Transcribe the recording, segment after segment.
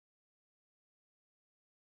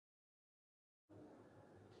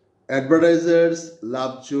Advertisers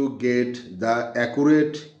love to get the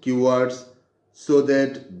accurate keywords so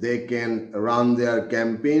that they can run their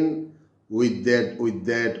campaign with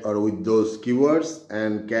that or with those keywords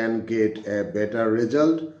and can get a better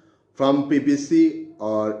result from PPC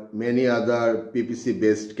or many other PPC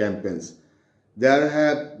based campaigns. There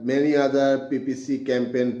have many other PPC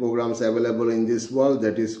campaign programs available in this world,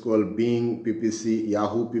 that is called Bing PPC,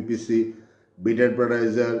 Yahoo PPC, Bid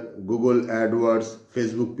Advertiser, Google AdWords,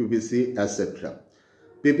 Facebook PPC, etc.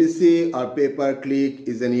 PPC or pay-per-click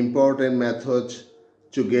is an important method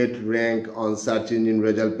to get rank on search engine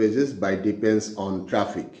result pages, but depends on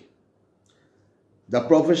traffic. The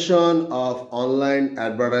profession of online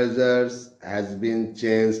advertisers has been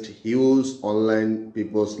changed huge online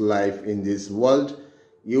people's life in this world.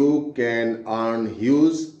 You can earn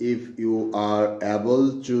huge if you are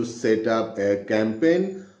able to set up a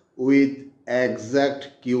campaign with exact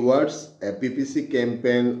keywords, a PPC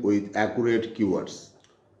campaign with accurate keywords.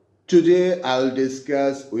 Today I'll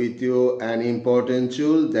discuss with you an important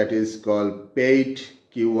tool that is called Paid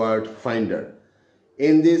Keyword Finder.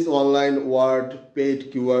 In this online world,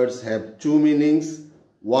 paid keywords have two meanings.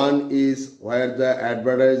 One is where the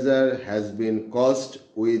advertiser has been cost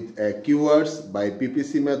with keywords by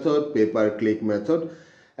PPC method, pay-per-click method,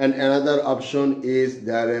 and another option is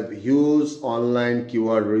there are huge online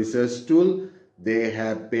keyword research tool. They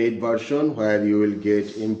have paid version where you will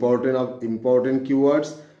get important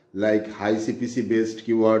keywords like high CPC based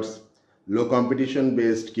keywords, low competition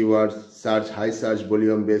based keywords, high search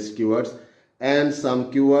volume based keywords, and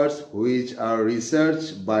some keywords which are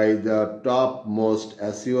researched by the topmost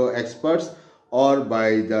SEO experts or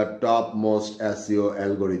by the topmost SEO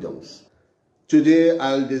algorithms. Today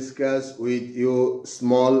I'll discuss with you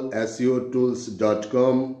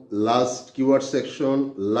smallseotools.com last keyword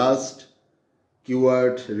section, last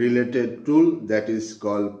keyword related tool that is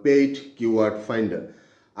called Paid Keyword Finder.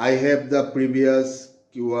 I have the previous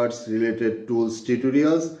keywords related tools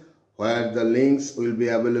tutorials where the links will be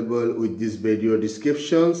available with this video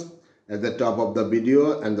descriptions at the top of the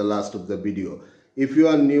video and the last of the video. If you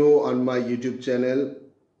are new on my YouTube channel,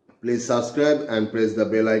 please subscribe and press the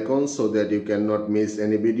bell icon so that you cannot miss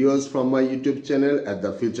any videos from my YouTube channel at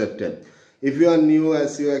the future tab. If you are new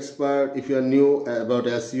SEO expert, if you are new about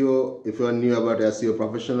SEO, if you are new about SEO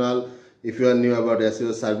professional, if you are new about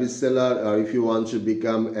SEO service seller, or if you want to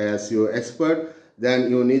become a SEO expert, then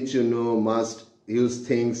you need to know must use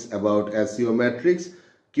things about SEO metrics.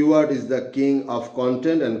 Keyword is the king of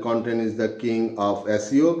content and content is the king of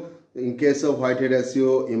SEO. In case of whitehead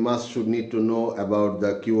SEO, you should need to know about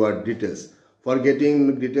the keyword details. For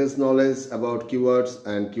getting details knowledge about keywords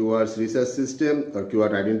and keywords research system or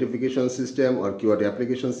keyword identification system or keyword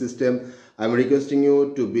application system, I'm requesting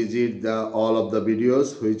you to visit all of the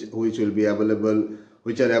videos which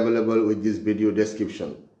are available with this video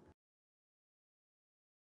description.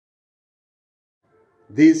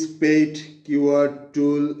 This paid keyword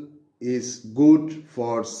tool is good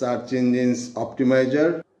for search engines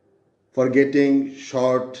optimizer, for getting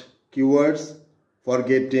short keywords, for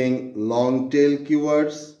getting long tail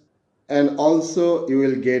keywords, and also you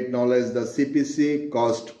will get knowledge the CPC,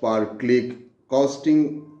 cost per click,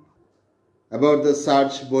 costing, about the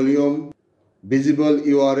search volume, visible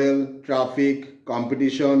URL, traffic,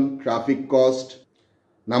 competition, traffic cost,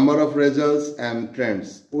 number of results and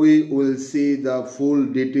trends. We will see the full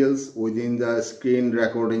details within the screen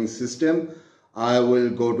recording system. I will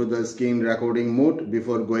go to the screen recording mode.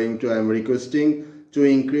 Before going to, I am requesting to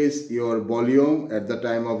increase your volume at the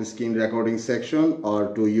time of screen recording section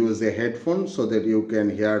or to use a headphone so that you can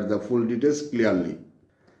hear the full details clearly.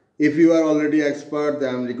 If you are already expert,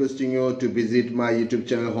 then I am requesting you to visit my YouTube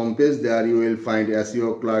channel homepage. There you will find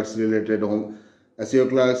SEO Clerks related SEO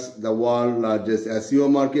Clerks, the world's largest SEO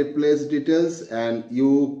marketplace details, and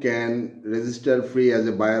you can register free as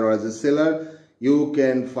a buyer or as a seller. You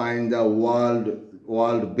can find the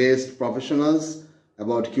world-based professionals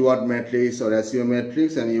about keyword metrics or SEO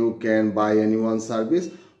metrics, and you can buy anyone's service.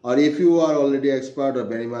 Or if you are already expert or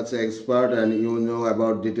very much expert and you know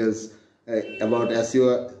about details about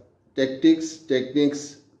SEO techniques,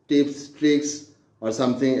 tips, tricks, or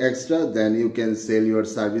something extra, then you can sell your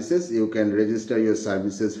services. You can register your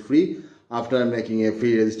services free after making a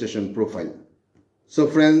free registration profile. So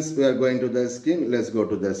friends, we are going to the screen. Let's go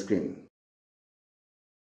to the screen.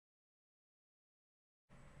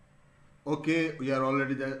 Okay, we are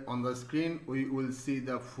already there on the screen. We will see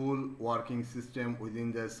the full working system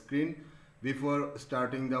within the screen. Before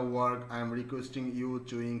starting the work, I am requesting you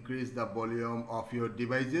to increase the volume of your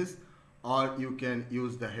devices, or you can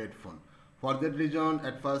use the headphone. For that reason,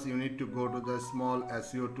 at first you need to go to the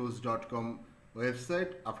smallseotools.com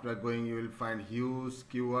website. After going, you will find huge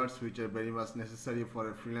keywords which are very much necessary for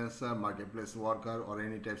a freelancer, marketplace worker, or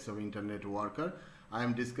any types of internet worker. I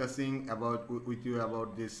am discussing with you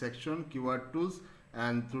about this section, keyword tools,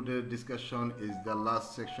 and today's discussion is the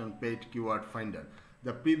last section, paid keyword finder.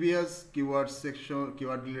 The previous keyword section,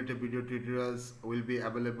 keyword related video tutorials will be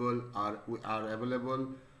available are available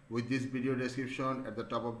with this video description at the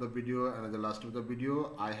top of the video and at the last of the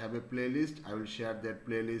video. I have a playlist. I will share that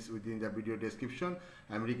playlist within the video description.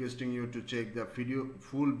 I'm requesting you to check the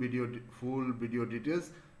full video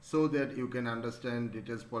details so that you can understand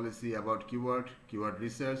details policy about keyword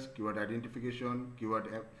research, keyword identification, keyword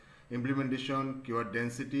implementation, keyword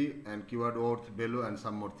density, and keyword worth value, and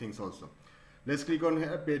some more things also. Let's click on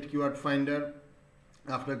here, paid keyword finder.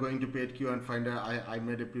 After going to paid keyword finder, I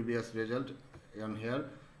made a previous result on here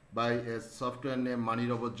by a software named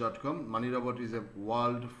moneyrobot.com. Moneyrobot is a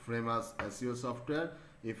world famous SEO software.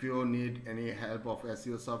 If you need any help of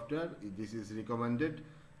SEO software, this is recommended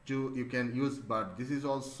to you can use, but this is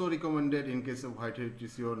also recommended in case of white hat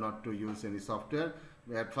SEO not to use any software.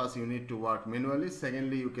 At first you need to work manually.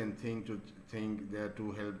 Secondly, you can think to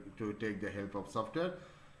take the help of software.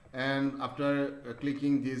 And after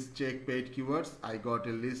clicking this check paid keywords, I got a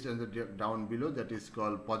list and down below that is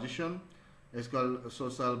called position. It's called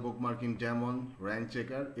social bookmarking demon, rank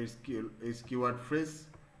checker. It's keyword phrase,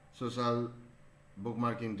 social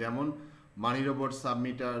bookmarking demon, moneyrobot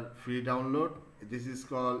submitter free download. This is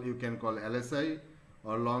called, you can call LSI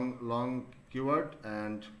or long keyword.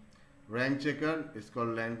 And rank checker is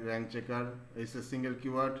called rank checker. It's a single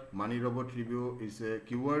keyword. Moneyrobot review is a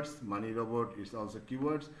keywords. Moneyrobot is also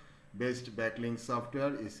keywords. Best backlink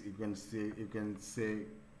software is you can say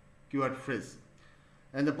keyword phrase.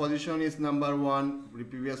 And the position is number 1. The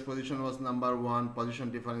previous position was number 1.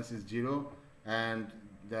 Position difference is 0, and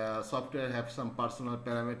the software have some personal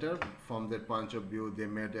parameter. From that point of view, they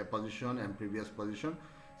made a position and previous position.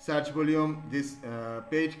 Search volume. This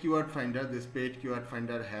paid keyword finder. This paid keyword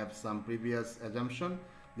finder have some previous assumption.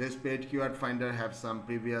 This paid keyword finder have some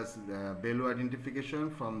previous value identification.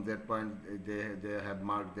 From that point, they have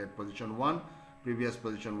marked that position 1, previous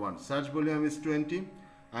position 1. Search volume is 20.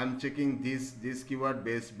 I am checking this keyword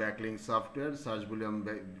based backlink software. Search volume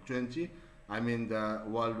 20. I mean the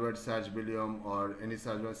worldwide search volume or any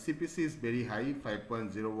search volume. CPC is very high,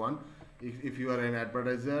 5.01. If you are an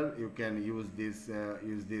advertiser, you can use this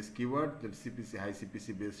keyword, the CPC, high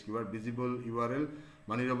CPC based keyword. Visible URL,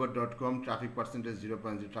 moneyrobot.com, traffic percentage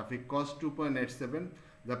 0.0, traffic cost 2.87.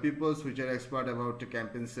 The people which are expert about the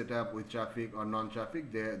campaign setup with traffic or non-traffic,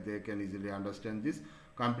 they can easily understand this.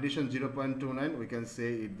 Competition 0.29, we can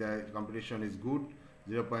say the competition is good,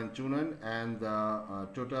 0.29, and the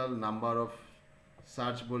total number of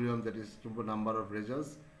search volume, that is total number of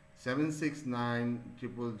results,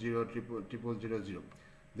 769,000,000.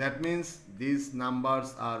 That means these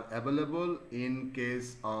numbers are available in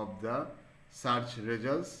case of the search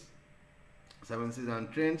results.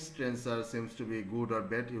 769 trends are seems to be good or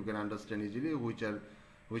bad. You can understand easily which are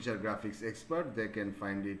graphics expert. They can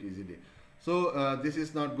find it easily. So this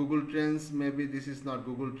is not Google Trends. Maybe this is not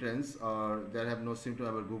Google Trends, or there have no symptom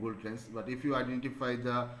about Google Trends. But if you identify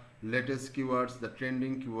the latest keywords, the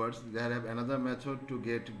trending keywords, they have another method to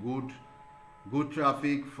get good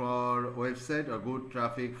traffic for website or good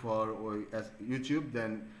traffic for YouTube.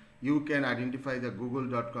 Then you can identify the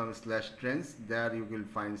google.com/trends. There you will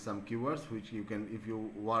find some keywords which you can, if you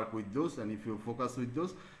work with those and if you focus with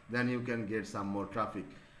those, then you can get some more traffic.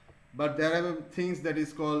 But there are things that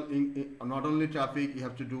is called not only traffic, you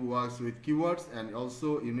have to do works with keywords, and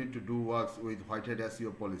also you need to do works with white hat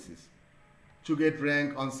SEO policies to get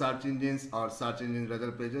rank on search engines or search engine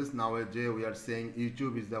result pages. Nowadays we are saying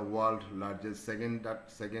YouTube is the world largest second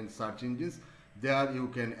search engines. There you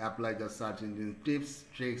can apply the search engine tips,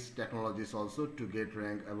 tricks, technologies also to get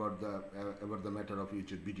rank about the matter of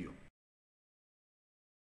YouTube video.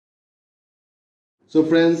 So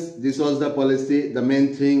friends, this was the policy, the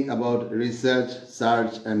main thing about research,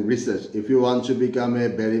 search and research. If you want to become a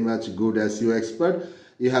very much good SEO expert,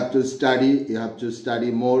 you have to study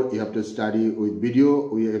more, you have to study with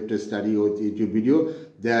video, you have to study with YouTube video.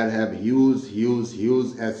 There have huge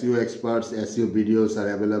SEO experts, SEO videos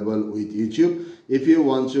are available with YouTube. If you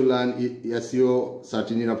want to learn SEO,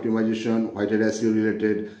 search engine optimization, white hat SEO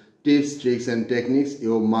related tips, tricks and techniques,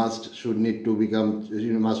 you should need to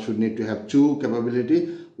have two capability.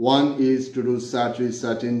 One is to do search with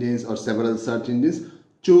search engines or several search engines.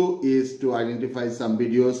 Two is to identify some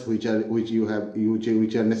videos which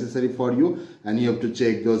are necessary for you, and you have to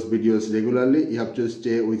check those videos regularly. You have to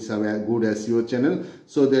stay with some good SEO channel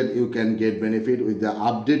so that you can get benefit with the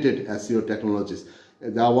updated SEO technologies.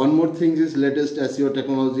 The one more thing is latest SEO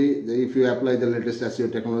technology. If you apply the latest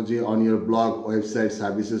SEO technology on your blog, website,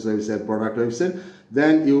 services website, product website,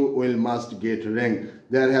 then you will must get ranked.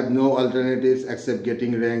 There have no alternatives except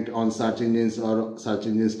getting ranked on search engines or search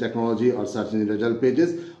engines technology or search engine result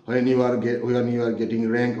pages. When you are getting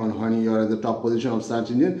ranked on, when you are at the top position of search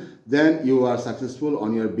engine, then you are successful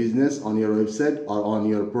on your business, on your website, or on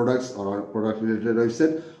your products or product related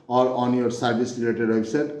website, or on your service related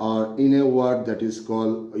website, or in a word that is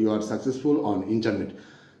called you are successful on internet.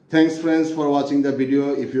 Thanks friends for watching the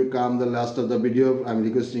video. If you come the last of the video, I'm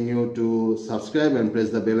requesting you to subscribe and press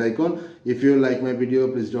the bell icon. If you like my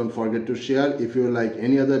video, please don't forget to share. If you like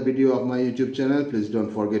any other video of my YouTube channel, please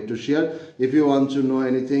don't forget to share. If you want to know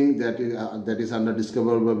anything that is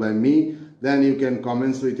undiscoverable by me, then you can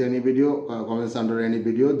comments with any video, comments under any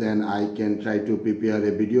video, then I can try to prepare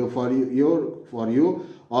a video for you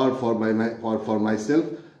or for myself.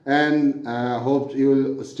 And hope you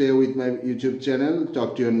will stay with my YouTube channel.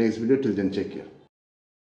 Talk to you next video. Till then, take care.